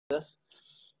this.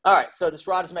 All right, so this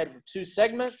rod is made up of 2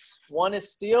 segments. One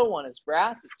is steel, one is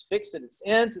brass. It's fixed at its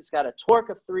ends. It's got a torque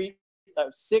of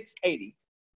 680.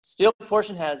 Steel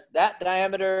portion has that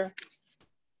diameter.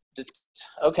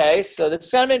 Okay, so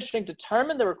that's kind of interesting.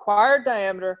 Determine the required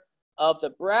diameter of the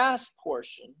brass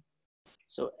portion.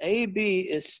 So AB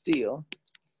is steel.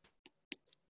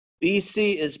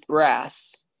 BC is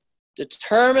brass.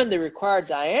 Determine the required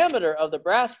diameter of the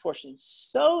brass portion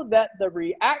so that the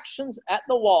reactions at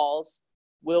the walls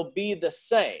will be the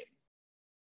same.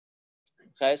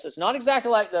 Okay, so it's not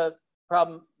exactly like the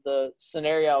problem, the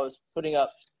scenario I was putting up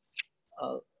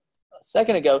a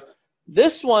second ago.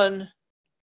 This one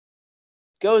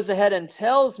goes ahead and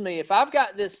tells me if I've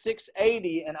got this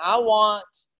 680 and I want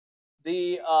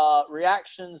the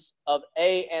reactions of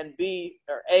A and B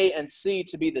or A and C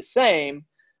to be the same,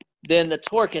 then the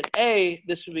torque at A,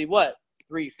 this would be what?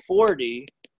 340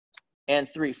 and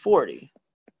 340.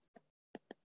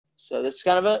 So this is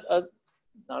kind of a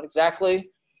not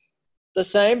exactly the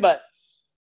same, but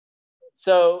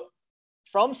so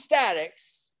from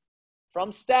statics,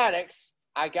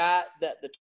 I got that the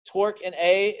torque in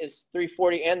A is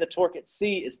 340 and the torque at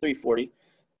C is 340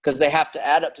 because they have to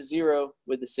add up to 0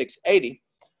 with the 680.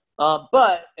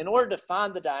 But in order to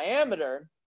find the diameter,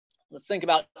 let's think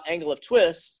about angle of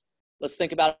twist. Let's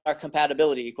think about our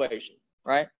compatibility equation,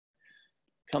 right?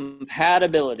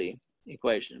 Compatibility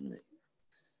equation.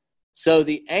 So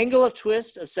the angle of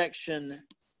twist of section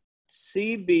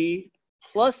CB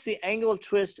plus the angle of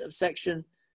twist of section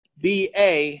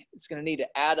BA is going to need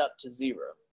to add up to 0,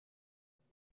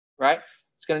 right?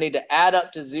 It's going to need to add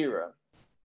up to 0.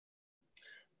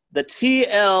 The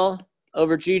TL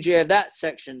over GJ of that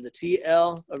section, the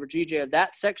TL over GJ of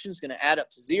that section is going to add up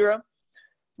to 0.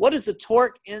 What is the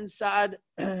torque inside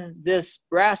this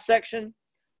brass section?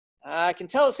 I can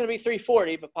tell it's going to be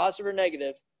 340, but positive or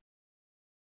negative?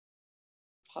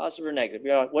 Positive or negative?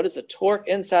 What is the torque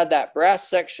inside that brass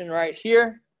section right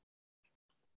here?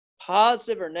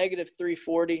 Positive or negative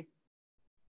 340?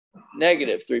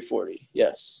 Negative 340,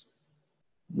 yes.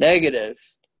 Negative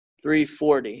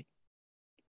 340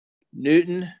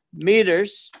 Newton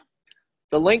meters.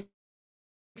 The length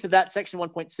to that section,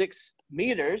 1.6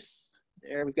 meters.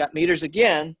 There we've got meters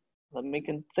again. Let me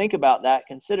think about that,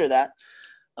 consider that.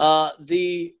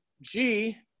 The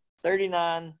G,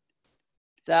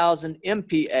 39,000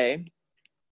 MPa.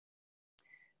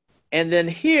 And then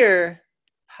here,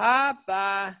 pi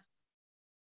by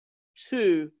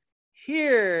 2,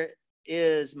 here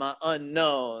is my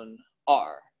unknown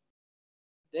R.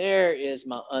 There is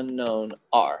my unknown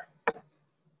R.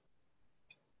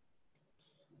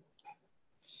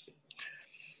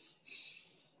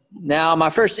 Now, my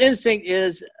first instinct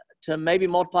is to maybe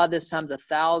multiply this times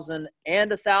 1,000 and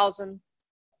 1,000.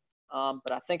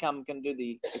 But I think I'm going to do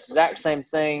the exact same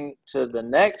thing to the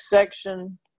next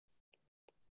section.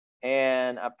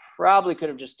 And I probably could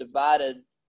have just divided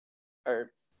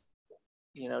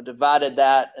divided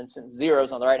that. And since 0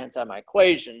 is on the right-hand side of my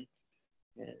equation,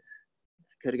 I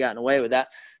could have gotten away with that.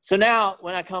 So now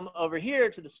when I come over here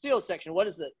to the steel section, what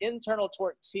is the internal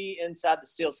torque T inside the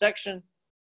steel section?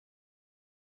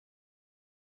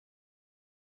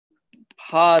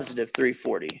 Positive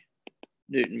 340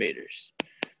 Newton meters.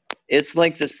 Its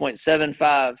length is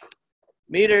 0.75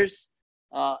 meters.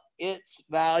 Its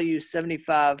value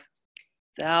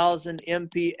 75,000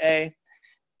 MPa,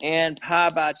 and pi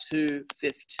by 2,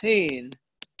 15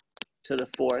 to the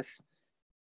 4th.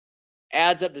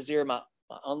 Adds up to 0. My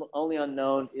only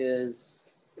unknown is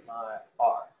my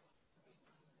R.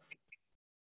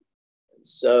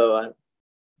 So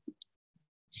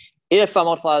if I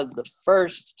multiply the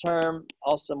first term,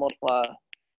 also multiply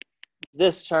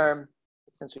this term,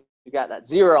 since we got that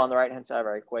 0 on the right-hand side of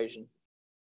our equation,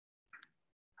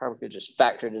 probably could just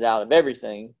factored it out of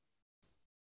everything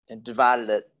and divided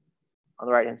it on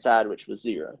the right-hand side, which was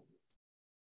 0.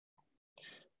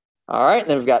 All right, and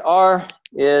then we've got R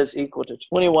is equal to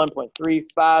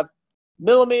 21.35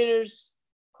 millimeters.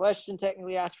 Question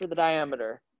technically asked for the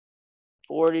diameter,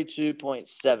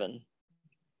 42.7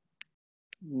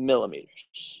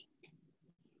 millimeters.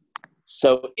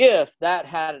 So if that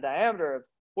had a diameter of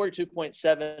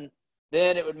 42.7,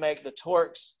 then it would make the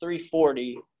torques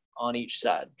 340 on each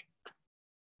side.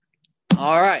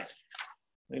 All right,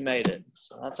 we made it.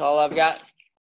 So that's all I've got